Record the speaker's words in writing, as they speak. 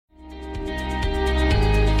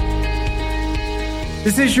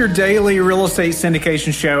This is your daily real estate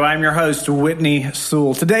syndication show. I'm your host, Whitney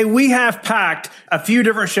Sewell. Today, we have packed a few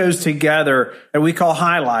different shows together that we call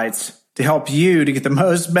highlights to help you to get the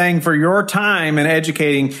most bang for your time in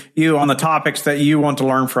educating you on the topics that you want to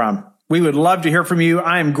learn from. We would love to hear from you.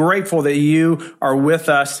 I am grateful that you are with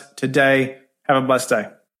us today. Have a blessed day.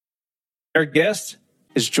 Our guest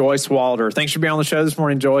is Joyce Walder. Thanks for being on the show this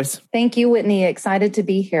morning, Joyce. Thank you, Whitney. Excited to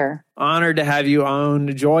be here. Honored to have you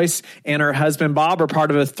on. Joyce and her husband, Bob, are part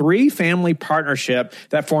of a 3-family partnership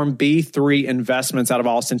that formed B3 Investments out of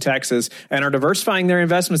Austin, Texas, and are diversifying their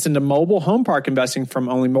investments into mobile home park investing from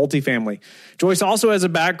only multifamily. Joyce also has a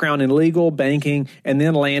background in legal, banking, and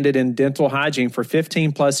then landed in dental hygiene for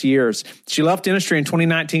 15 plus years. She left dentistry in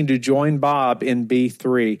 2019 to join Bob in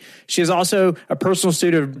B3. She is also a personal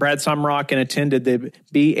student of Brad Sumrock and attended the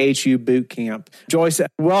BHU boot camp. Joyce,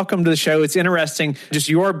 welcome to the show. It's interesting, just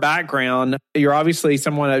your background. You're obviously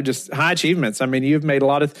someone of just high achievements. I mean, you've made a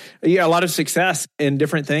lot of success in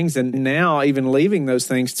different things, and now even leaving those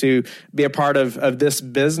things to be a part of this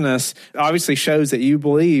business obviously shows that you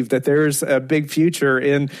believe that there's a big future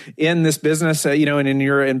in this business, and in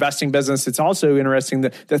your investing business. It's also interesting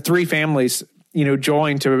that the 3 families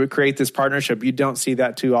join to create this partnership. You don't see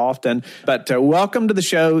that too often. But welcome to the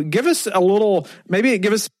show. Give us a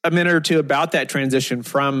minute or two about that transition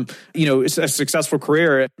from, a successful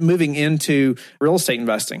career moving into real estate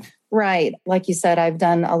investing. Right. Like you said, I've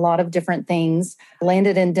done a lot of different things.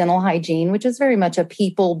 Landed in dental hygiene, which is very much a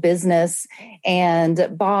people business. And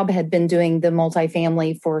Bob had been doing the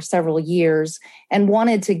multifamily for several years and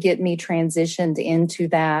wanted to get me transitioned into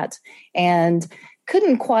that. And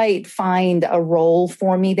couldn't quite find a role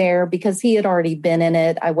for me there because he had already been in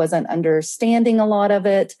it. I wasn't understanding a lot of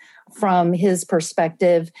it from his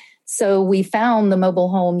perspective. So we found the Mobile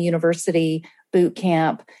Home University boot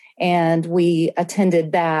camp and we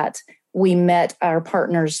attended that. We met our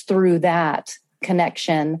partners through that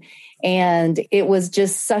connection. And it was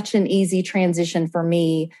just such an easy transition for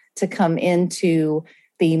me to come into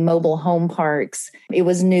the mobile home parks. It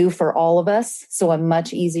was new for all of us, so a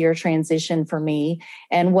much easier transition for me.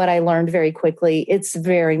 And what I learned very quickly, it's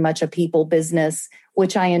very much a people business,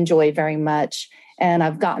 which I enjoy very much. And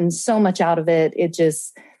I've gotten so much out of it.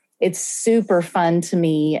 It's super fun to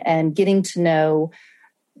me, and getting to know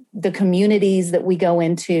the communities that we go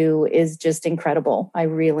into is just incredible. I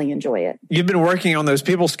really enjoy it. You've been working on those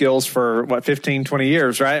people skills for 15, 20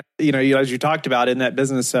 years, right? As you talked about in that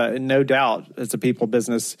business, no doubt it's a people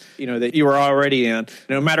business, that you were already in.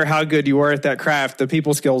 No matter how good you were at that craft, the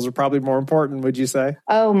people skills are probably more important, would you say?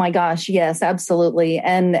 Oh my gosh. Yes, absolutely.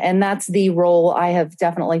 And that's the role I have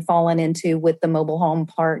definitely fallen into with the mobile home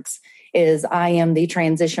parks. Is I am the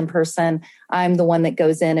transition person. I'm the one that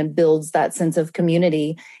goes in and builds that sense of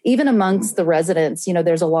community. Even amongst the residents,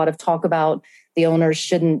 there's a lot of talk about the owners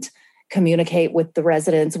shouldn't communicate with the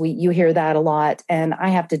residents. You hear that a lot, and I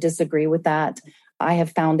have to disagree with that. I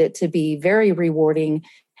have found it to be very rewarding.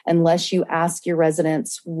 Unless you ask your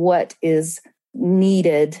residents what is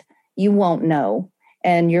needed, you won't know.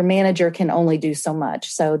 And your manager can only do so much.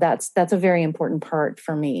 So that's a very important part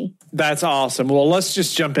for me. That's awesome. Well, let's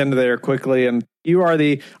just jump into there quickly. And you are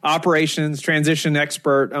the operations transition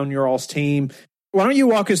expert on your all's team. Why don't you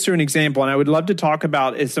walk us through an example? And I would love to talk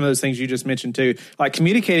about some of those things you just mentioned too, like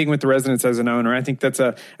communicating with the residents as an owner. I think that's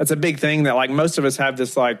a big thing that most of us have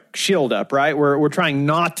this shield up, right? We're trying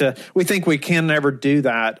not to. We think we can never do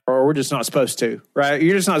that, or we're just not supposed to, right?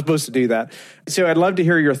 You're just not supposed to do that. So I'd love to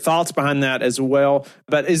hear your thoughts behind that as well.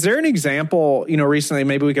 But is there an example? Recently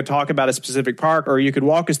maybe we could talk about a specific park, or you could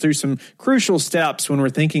walk us through some crucial steps when we're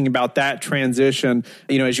thinking about that transition.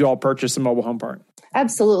 As you all purchase a mobile home park.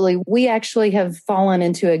 Absolutely. We actually have fallen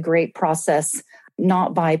into a great process,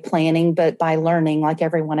 not by planning, but by learning like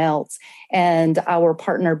everyone else. And our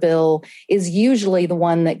partner, Bill, is usually the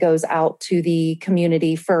one that goes out to the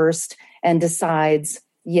community first and decides,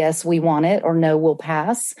 yes, we want it, or no, we'll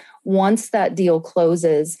pass. Once that deal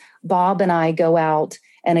closes, Bob and I go out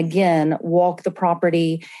and again, walk the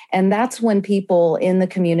property. And that's when people in the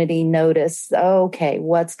community notice, okay,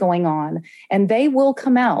 what's going on? And they will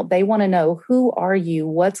come out. They want to know, who are you?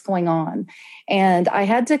 What's going on? And I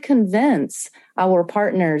had to convince our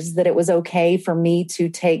partners that it was okay for me to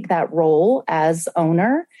take that role as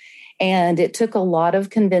owner. And it took a lot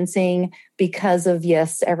of convincing because of,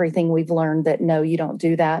 yes, everything we've learned that no, you don't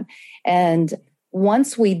do that. And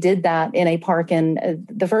once we did that in a park, and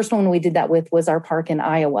the first one we did that with was our park in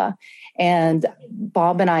Iowa. And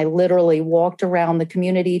Bob and I literally walked around the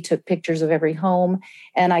community, took pictures of every home.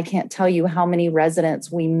 And I can't tell you how many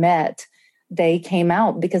residents we met. They came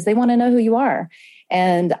out because they want to know who you are.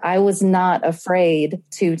 And I was not afraid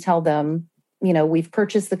to tell them, we've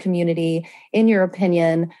purchased the community. In your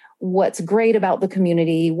opinion, what's great about the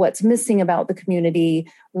community? What's missing about the community?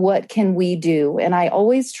 What can we do? And I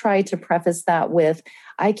always try to preface that with,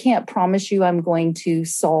 I can't promise you I'm going to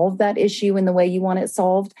solve that issue in the way you want it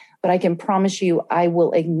solved, but I can promise you I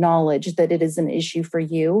will acknowledge that it is an issue for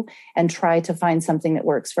you and try to find something that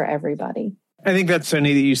works for everybody. I think that's so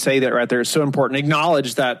neat that you say that right there. It's so important.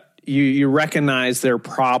 Acknowledge that you recognize their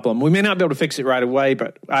problem. We may not be able to fix it right away,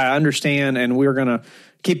 but I understand, and we're going to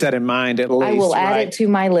keep that in mind at least. I will add it to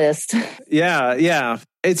my list. Yeah.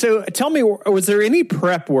 And so tell me, was there any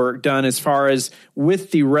prep work done as far as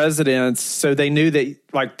with the residents so they knew that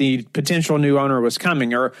like the potential new owner was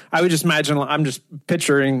coming? Or I would just imagine, I'm just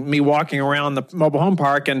picturing me walking around the mobile home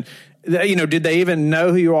park and, did they even know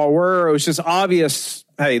who you all were? Or it was just obvious,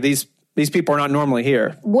 hey, these people are not normally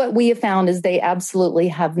here. What we have found is they absolutely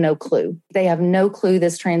have no clue. They have no clue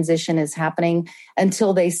this transition is happening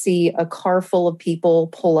until they see a car full of people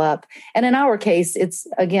pull up. And in our case, it's,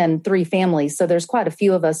 again, 3 families. So there's quite a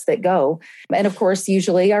few of us that go. And of course,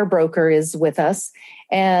 usually our broker is with us.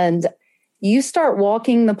 And you start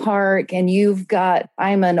walking the park and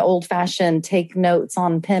I'm an old-fashioned take notes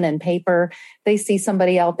on pen and paper. They see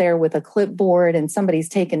somebody out there with a clipboard and somebody's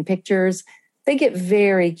taking pictures. They get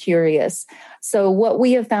very curious. So what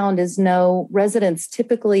we have found is no, residents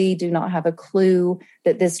typically do not have a clue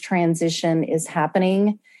that this transition is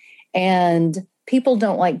happening. And people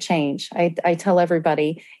don't like change. I tell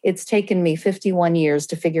everybody, it's taken me 51 years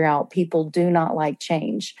to figure out people do not like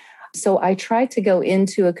change. So I try to go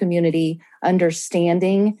into a community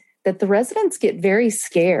understanding that the residents get very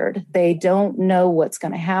scared. They don't know what's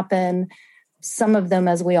going to happen. Some of them,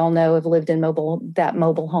 as we all know, have lived in that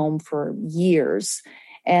mobile home for years,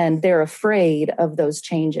 and they're afraid of those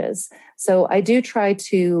changes. So I do try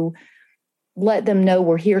to let them know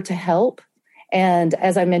we're here to help. And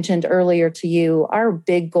as I mentioned earlier to you, our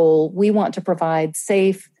big goal, we want to provide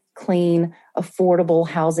safe, clean, affordable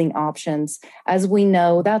housing options. As we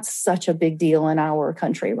know, that's such a big deal in our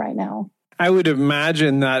country right now. I would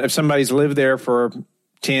imagine that if somebody's lived there for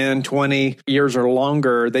 10, 20 years or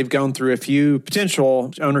longer, they've gone through a few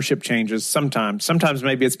potential ownership changes sometimes. Sometimes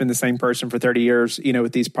maybe it's been the same person for 30 years,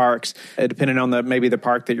 with these parks, depending on maybe the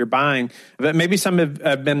park that you're buying. But maybe some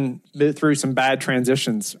have been through some bad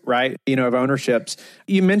transitions, right? Of ownerships.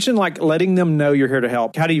 You mentioned like letting them know you're here to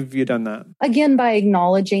help. How have you done that? Again, by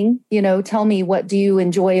acknowledging, tell me, what do you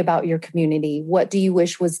enjoy about your community? What do you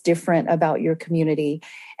wish was different about your community?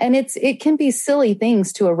 And it can be silly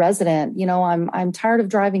things to a resident. I'm tired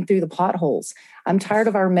of driving through the potholes. I'm tired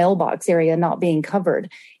of our mailbox area not being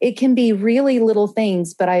covered. It can be really little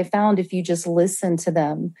things, but I found if you just listen to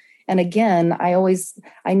them, and again, I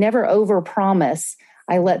never overpromise.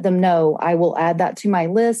 I let them know I will add that to my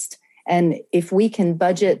list. And if we can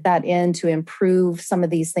budget that in to improve some of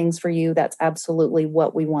these things for you, that's absolutely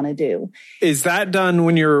what we want to do. Is that done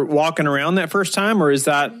when you're walking around that first time, or is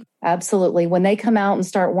that? Absolutely. When they come out and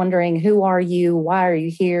start wondering, who are you? Why are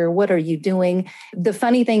you here? What are you doing? The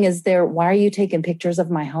funny thing is why are you taking pictures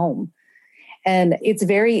of my home? And it's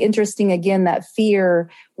very interesting, again, that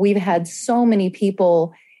fear. We've had so many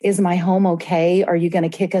people, is my home okay? Are you going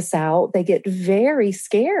to kick us out? They get very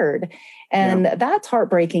scared. And That's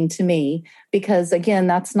heartbreaking to me because, again,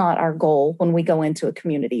 that's not our goal when we go into a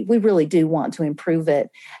community. We really do want to improve it.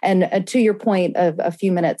 And to your point of a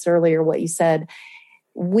few minutes earlier, what you said,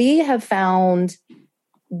 we have found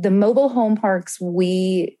the mobile home parks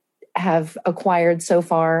we have acquired so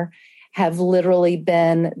far have literally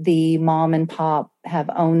been the mom and pop have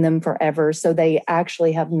owned them forever. So they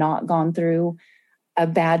actually have not gone through a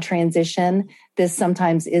bad transition. This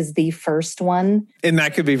sometimes is the first one. And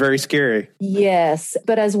that could be very scary. Yes.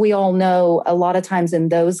 But as we all know, a lot of times in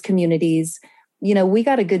those communities, we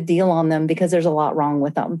got a good deal on them because there's a lot wrong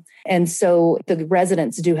with them. And so the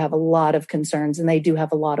residents do have a lot of concerns and they do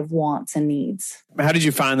have a lot of wants and needs. How did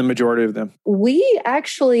you find the majority of them? We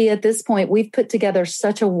actually, at this point, we've put together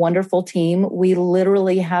such a wonderful team. We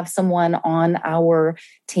literally have someone on our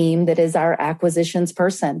team that is our acquisitions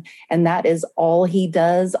person. And that is all he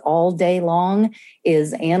does all day long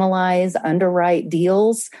is analyze, underwrite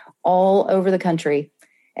deals all over the country.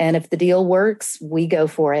 And if the deal works, we go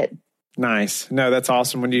for it. Nice. No, that's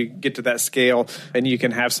awesome when you get to that scale and you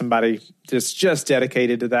can have somebody just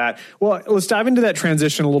dedicated to that. Well, let's dive into that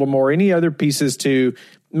transition a little more. Any other pieces to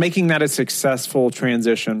making that a successful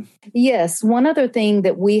transition? Yes. One other thing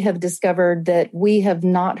that we have discovered that we have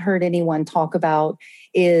not heard anyone talk about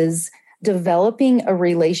is developing a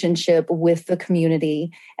relationship with the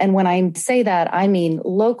community. And when I say that, I mean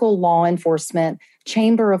local law enforcement,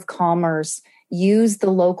 Chamber of Commerce, use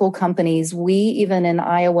the local companies. We, even in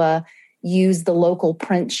Iowa, use the local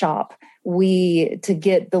print shop to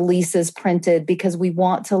get the leases printed because we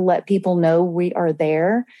want to let people know we are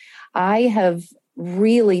there. I have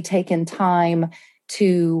really taken time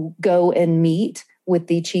to go and meet with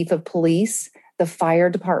the chief of police, the fire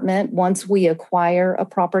department. Once we acquire a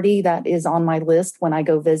property, that is on my list when I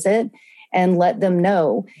go visit, and let them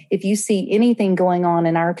know, if you see anything going on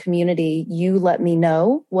in our community, you let me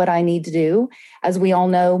know what I need to do. As we all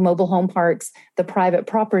know, mobile home parks, the private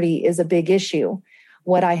property is a big issue.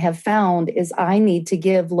 What I have found is I need to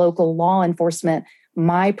give local law enforcement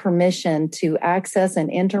my permission to access and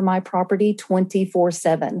enter my property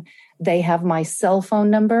 24/7. They have my cell phone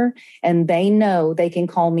number and they know they can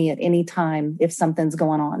call me at any time if something's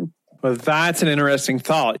going on. Well, that's an interesting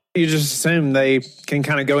thought. You just assume they can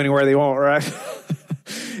kind of go anywhere they want, right?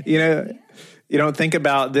 You don't think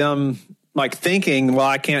about them like thinking, well,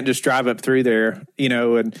 I can't just drive up through there,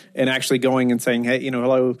 and actually going and saying, hey,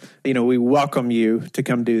 hello, we welcome you to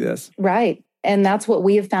come do this. Right. And that's what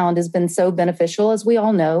we have found has been so beneficial. As we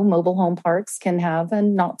all know, mobile home parks can have a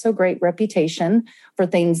not so great reputation for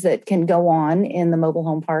things that can go on in the mobile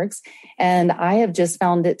home parks. And I have just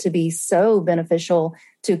found it to be so beneficial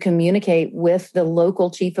to communicate with the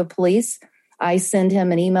local chief of police. I send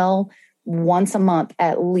him an email once a month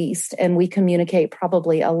at least, and we communicate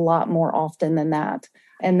probably a lot more often than that.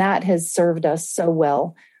 And that has served us so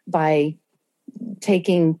well by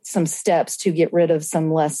taking some steps to get rid of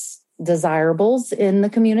some less desirables in the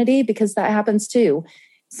community, because that happens too.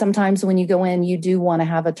 Sometimes when you go in, you do want to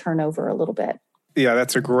have a turnover a little bit. Yeah,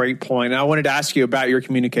 that's a great point. I wanted to ask you about your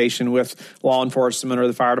communication with law enforcement or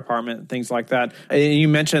the fire department, things like that. And you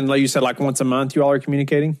mentioned, like you said, like once a month you all are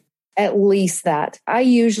communicating? At least that. I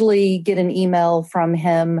usually get an email from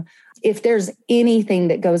him if there's anything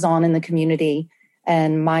that goes on in the community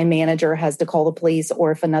and my manager has to call the police,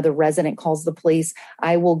 or if another resident calls the police,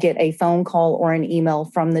 I will get a phone call or an email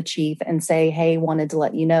from the chief and say, hey, wanted to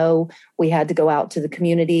let you know we had to go out to the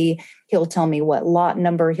community. He'll tell me what lot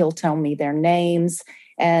number, he'll tell me their names.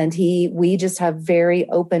 And we just have very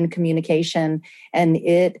open communication, and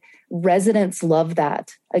residents love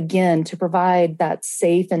that. Again, to provide that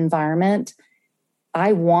safe environment,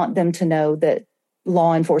 I want them to know that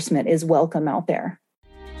law enforcement is welcome out there.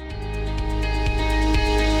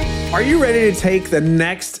 Are you ready to take the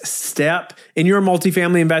next step in your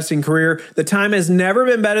multifamily investing career? The time has never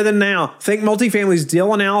been better than now. Think Multifamily's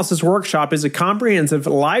Deal Analysis Workshop is a comprehensive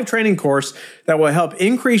live training course that will help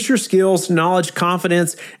increase your skills, knowledge,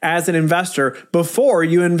 confidence as an investor before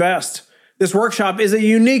you invest. This workshop is a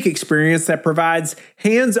unique experience that provides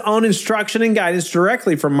hands-on instruction and guidance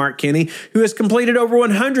directly from Mark Kenney, who has completed over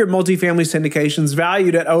 100 multifamily syndications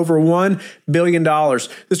valued at over $1 billion.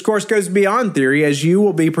 This course goes beyond theory, as you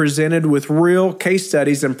will be presented with real case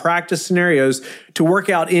studies and practice scenarios to work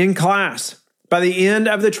out in class. By the end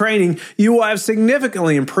of the training, you will have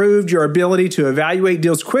significantly improved your ability to evaluate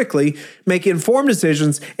deals quickly, make informed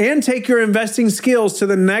decisions, and take your investing skills to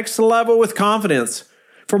the next level with confidence.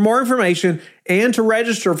 For more information and to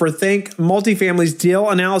register for Think Multifamily's Deal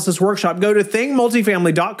Analysis Workshop, go to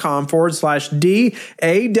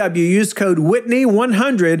thinkmultifamily.com/DAW. Use code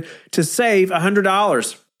Whitney100 to save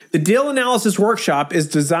 $100. The Deal Analysis Workshop is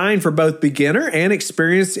designed for both beginner and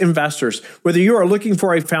experienced investors. Whether you are looking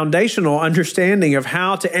for a foundational understanding of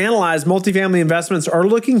how to analyze multifamily investments or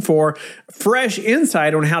looking for fresh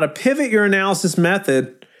insight on how to pivot your analysis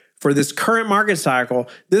method for this current market cycle,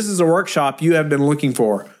 this is a workshop you have been looking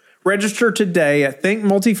for. Register today at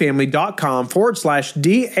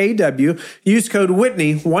thinkmultifamily.com/DAW. Use code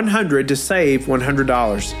Whitney100 to save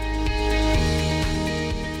 $100.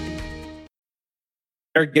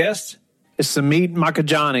 Our guest is Sumit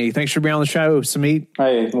Makajani. Thanks for being on the show, Sumit.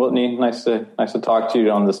 Hey, Whitney. Nice to talk to you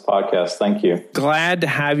on this podcast. Thank you. Glad to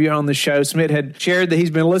have you on the show. Sumit had shared that he's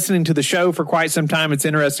been listening to the show for quite some time. It's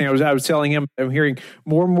interesting. I was telling him, I'm hearing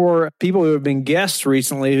more and more people who have been guests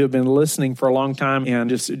recently who have been listening for a long time and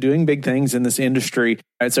just doing big things in this industry.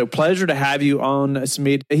 It's a pleasure to have you on,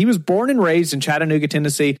 Sumit. He was born and raised in Chattanooga,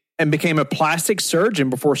 Tennessee, and became a plastic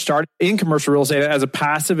surgeon before starting in commercial real estate as a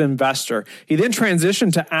passive investor. He then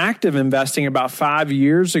transitioned to active investing about 5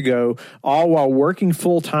 years ago, all while working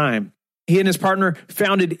full-time. He and his partner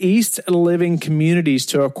founded East Living Communities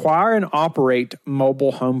to acquire and operate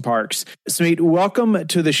mobile home parks. Sumit, welcome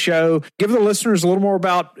to the show. Give the listeners a little more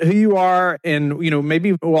about who you are and,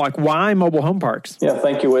 maybe like why mobile home parks. Yeah,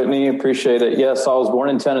 thank you, Whitney. Appreciate it. Yes, I was born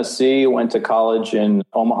in Tennessee, went to college in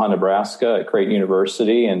Omaha, Nebraska at Creighton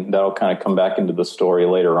University, and that'll kind of come back into the story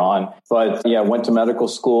later on. But yeah, went to medical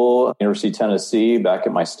school, University of Tennessee, back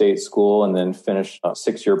at my state school, and then finished a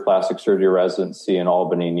 6-year plastic surgery residency in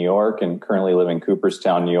Albany, New York, and currently live in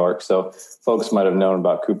Cooperstown, New York. So folks might have known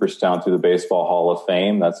about Cooperstown through the Baseball Hall of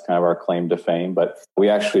Fame. That's kind of our claim to fame. But we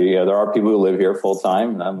actually, there are people who live here full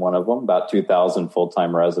time, and I'm one of them, about 2,000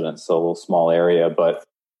 full-time residents, so a little small area. But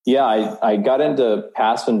yeah, I got into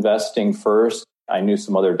passive investing first. I knew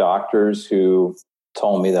some other doctors who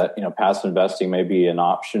told me that, passive investing may be an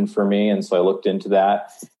option for me. And so I looked into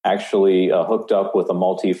that, actually hooked up with a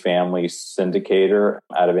multifamily syndicator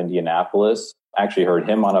out of Indianapolis. Actually heard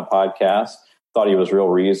him on a podcast, thought he was real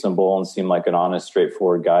reasonable and seemed like an honest,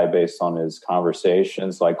 straightforward guy based on his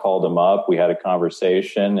conversation. So I called him up. We had a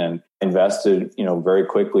conversation and invested, very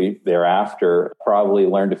quickly thereafter. Probably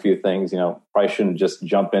learned a few things, probably shouldn't just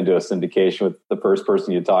jump into a syndication with the first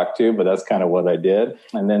person you talk to, but that's kind of what I did.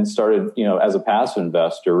 And then started, as a passive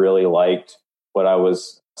investor, really liked what I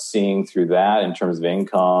was seeing through that in terms of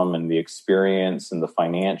income and the experience and the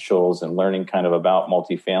financials and learning kind of about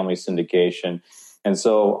multifamily syndication. And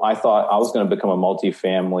so I thought I was going to become a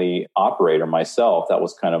multifamily operator myself. That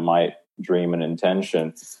was kind of my dream and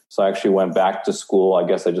intention. So I actually went back to school. I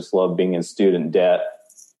guess I just love being in student debt.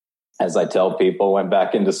 As I tell people, went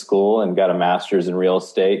back into school and got a master's in real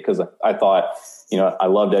estate because I thought, I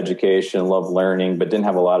loved education, loved learning, but didn't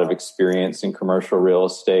have a lot of experience in commercial real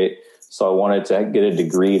estate. So I wanted to get a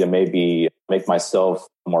degree to maybe make myself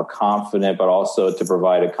more confident, but also to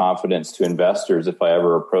provide a confidence to investors if I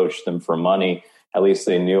ever approached them for money. At least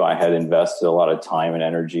they knew I had invested a lot of time and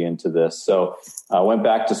energy into this. So I went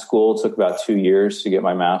back to school. It took about 2 years to get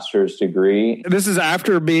my master's degree. This is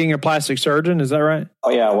after being a plastic surgeon, is that right? Oh,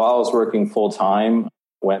 yeah. While I was working full time,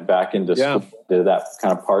 went back into school, did that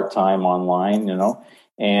kind of part-time online,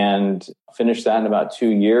 and finished that in about 2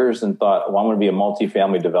 years and thought, well, I'm going to be a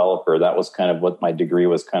multifamily developer. That was kind of what my degree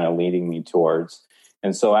was kind of leading me towards.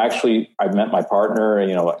 And so actually, I met my partner,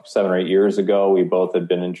 7 or 8 years ago. We both had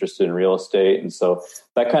been interested in real estate. And so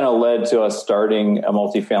that kind of led to us starting a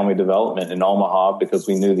multifamily development in Omaha because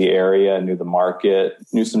we knew the area, knew the market,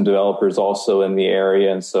 knew some developers also in the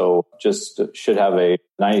area. And so just should have a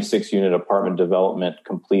 96-unit apartment development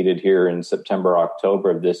completed here in September, October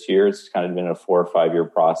of this year. It's kind of been a 4 or 5 year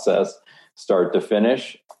process, start to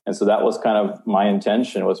finish. And so that was kind of my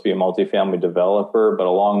intention, was to be a multifamily developer. But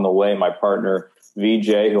along the way, my partner,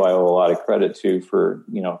 VJ, who I owe a lot of credit to for,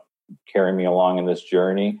 carrying me along in this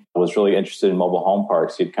journey, was really interested in mobile home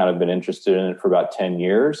parks. He'd kind of been interested in it for about 10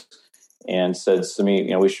 years and said to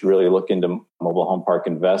me, we should really look into mobile home park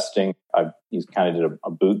investing. He's kind of did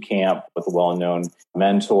a boot camp with a well-known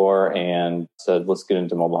mentor and said, let's get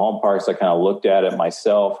into mobile home parks. I kind of looked at it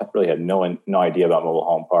myself. I really had no idea about mobile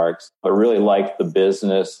home parks, but really liked the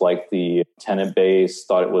business, liked the tenant base,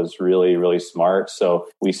 thought it was really, really smart. So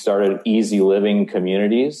we started Easy Living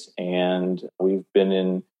Communities, and we've been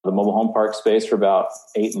in the mobile home park space for about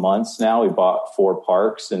 8 months now. We bought 4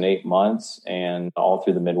 parks in 8 months and all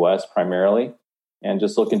through the Midwest primarily, and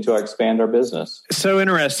just looking to expand our business. So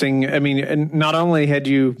interesting. I mean, and not only had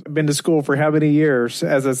you been to school for how many years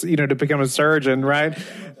as to become a surgeon, right?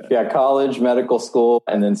 Yeah, college, medical school,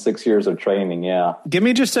 and then 6 years of training. Yeah. Give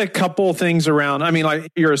me just a couple things around. I mean,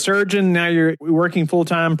 like you're a surgeon, now you're working full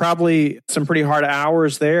time, probably some pretty hard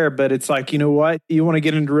hours there, but it's like, you know what? You want to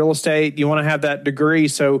get into real estate, you want to have that degree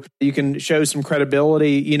so you can show some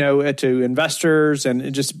credibility, to investors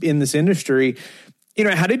and just in this industry.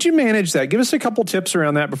 How did you manage that? Give us a couple tips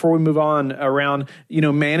around that before we move on around,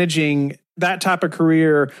 managing that type of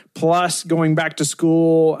career, plus going back to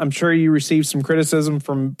school. I'm sure you received some criticism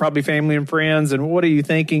from probably family and friends. And what are you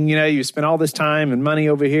thinking? You spent all this time and money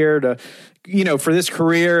over here to, for this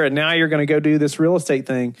career, and now you're going to go do this real estate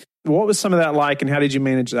thing. What was some of that like, and how did you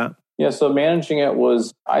manage that? Yeah, so managing it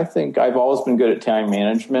was, I think I've always been good at time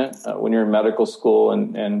management. When you're in medical school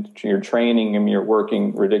and you're training and you're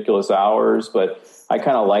working ridiculous hours, but I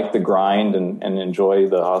kind of like the grind and enjoy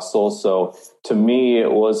the hustle. So to me,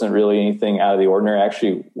 it wasn't really anything out of the ordinary.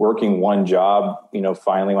 Actually, working one job,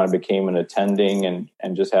 finally when I became an attending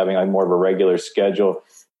and just having like more of a regular schedule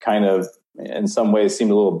kind of in some ways seemed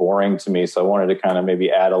a little boring to me. So I wanted to kind of maybe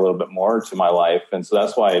add a little bit more to my life. And so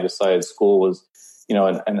that's why I decided school was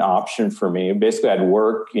an option for me. Basically, I'd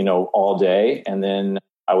work, all day, and then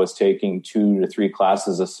I was taking 2 to 3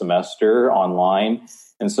 classes a semester online.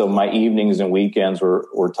 And so my evenings and weekends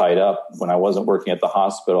were tied up. When I wasn't working at the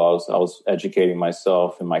hospital, I was educating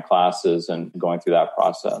myself in my classes and going through that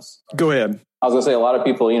process. Go ahead. I was going to say a lot of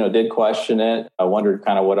people, did question it. I wondered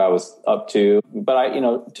kind of what I was up to.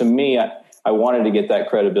 But to me, I wanted to get that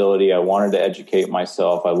credibility. I wanted to educate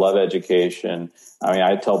myself. I love education. I mean,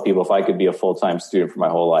 I tell people if I could be a full-time student for my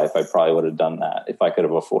whole life, I probably would have done that. If I could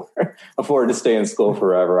have afforded to stay in school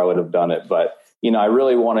forever, I would have done it. But I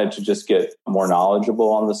really wanted to just get more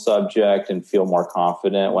knowledgeable on the subject and feel more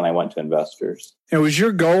confident when I went to investors. And was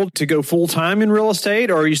your goal to go full-time in real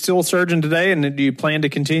estate, or are you still a surgeon today, and do you plan to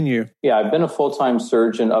continue? Yeah, I've been a full-time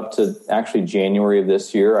surgeon up to actually January of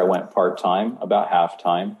this year. I went part-time, about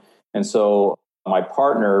half-time. And so my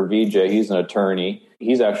partner, VJ, he's an attorney.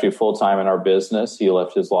 He's actually full-time in our business. He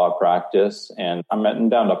left his law practice, and I'm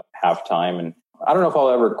down to half-time. And I don't know if I'll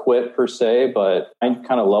ever quit per se, but I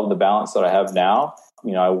kind of love the balance that I have now.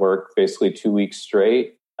 I work basically 2 weeks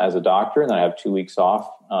straight as a doctor, and then I have 2 weeks off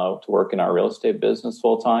to work in our real estate business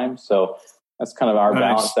full time. So that's kind of our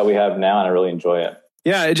balance that we have now, and I really enjoy it.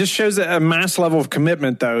 Yeah, it just shows a mass level of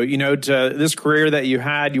commitment, though, to this career that you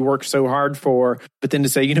had, you worked so hard for, but then to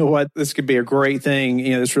say, you know what, this could be a great thing,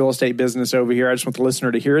 this real estate business over here. I just want the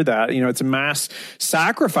listener to hear that. It's a mass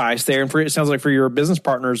sacrifice there. And it sounds like for your business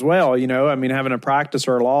partner as well, having a practice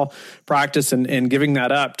or a law practice and giving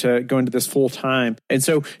that up to go into this full time. And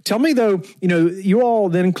so tell me, though, you all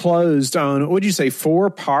then closed on, what did you say, 4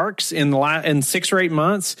 parks in 6 or 8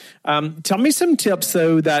 months? Tell me some tips,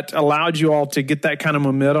 though, that allowed you all to get that kind of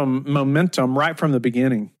momentum right from the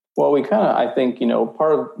beginning. Well, I think,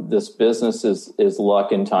 part of this business is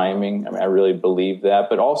luck and timing. I really believe that.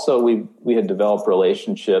 But also we had developed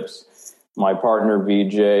relationships. My partner,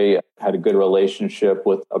 VJ, had a good relationship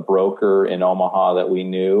with a broker in Omaha that we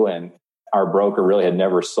knew. And our broker really had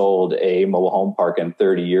never sold a mobile home park in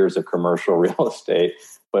 30 years of commercial real estate.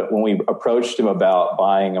 But when we approached him about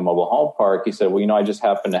buying a mobile home park, he said, well, I just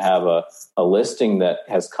happen to have a listing that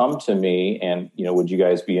has come to me, and, would you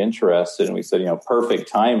guys be interested? And we said, perfect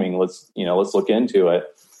timing. Let's look into it.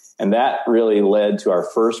 And that really led to our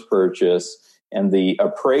first purchase. And the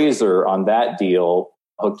appraiser on that deal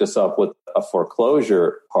hooked us up with a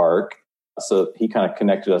foreclosure park. So he kind of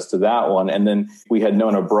connected us to that one. And then we had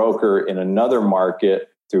known a broker in another market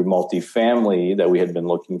through multifamily that we had been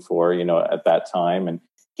looking for, at that time. And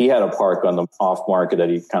he had a park on the off market that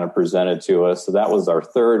he kind of presented to us. So that was our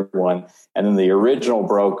third one. And then the original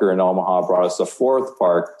broker in Omaha brought us a fourth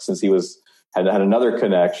park since he had another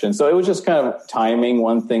connection. So it was just kind of timing.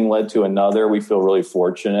 One thing led to another. We feel really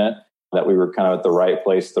fortunate that we were kind of at the right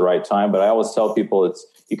place at the right time. But I always tell people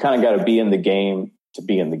you kind of got to be in the game to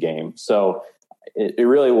be in the game. So it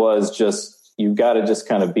really was just, you've got to just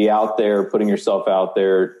kind of be out there, putting yourself out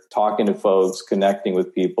there, talking to folks, connecting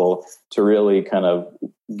with people to really kind of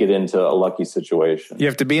get into a lucky situation. You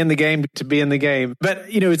have to be in the game to be in the game. But,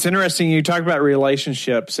 it's interesting. You talk about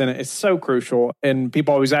relationships, and it's so crucial. And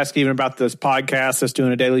people always ask even about this podcast, us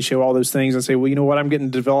doing a daily show, all those things, and say, well, you know what? I'm getting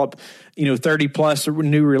to develop, 30 plus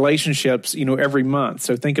new relationships, every month.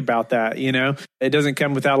 So think about that. It doesn't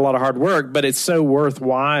come without a lot of hard work, but it's so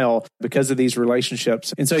worthwhile because of these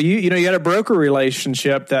relationships. And so you had a broker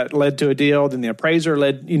relationship that led to a deal. Then the appraiser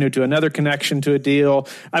led, to another connection to a deal.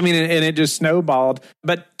 And it just snowballed.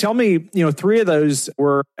 But tell me, 3 of those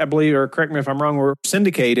were, I believe, or correct me if I'm wrong, were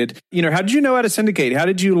syndicated. How did you know how to syndicate? How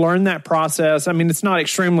did you learn that process? It's not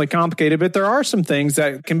extremely complicated, but there are some things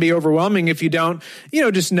that can be overwhelming if you don't,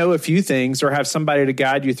 just know a few things or have somebody to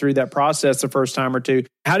guide you through that process the first time or two.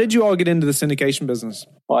 How did you all get into the syndication business?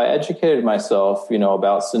 Well, I educated myself,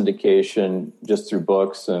 about syndication just through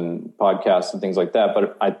books and podcasts and things like that.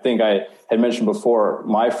 But I think I had mentioned before,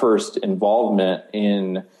 my first involvement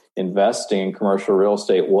in investing in commercial real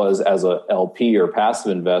estate was as a LP or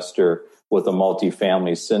passive investor with a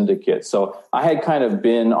multifamily syndicate. So I had kind of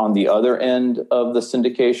been on the other end of the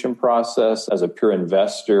syndication process as a pure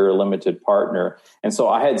investor, limited partner. And so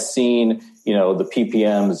I had seen, the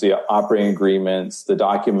PPMs, the operating agreements, the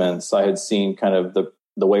documents. I had seen kind of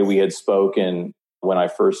the way we had spoken when I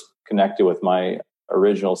first connected with my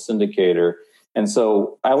original syndicator. And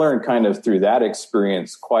so I learned kind of through that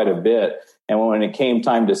experience quite a bit. And when it came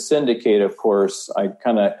time to syndicate, of course, I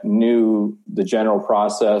kind of knew the general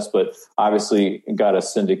process, but obviously got a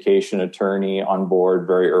syndication attorney on board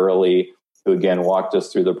very early who, again, walked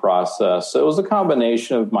us through the process. So it was a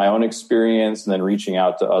combination of my own experience and then reaching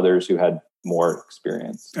out to others who had more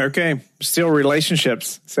experience. Okay. Still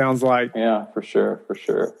relationships, sounds like. Yeah, for sure.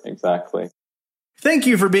 Exactly. Thank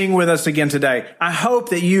you for being with us again today. I hope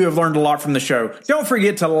that you have learned a lot from the show. Don't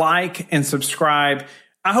forget to like and subscribe.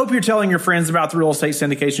 I hope you're telling your friends about the Real Estate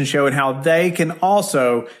Syndication Show and how they can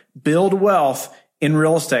also build wealth in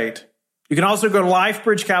real estate. You can also go to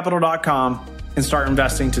lifebridgecapital.com and start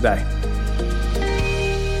investing today.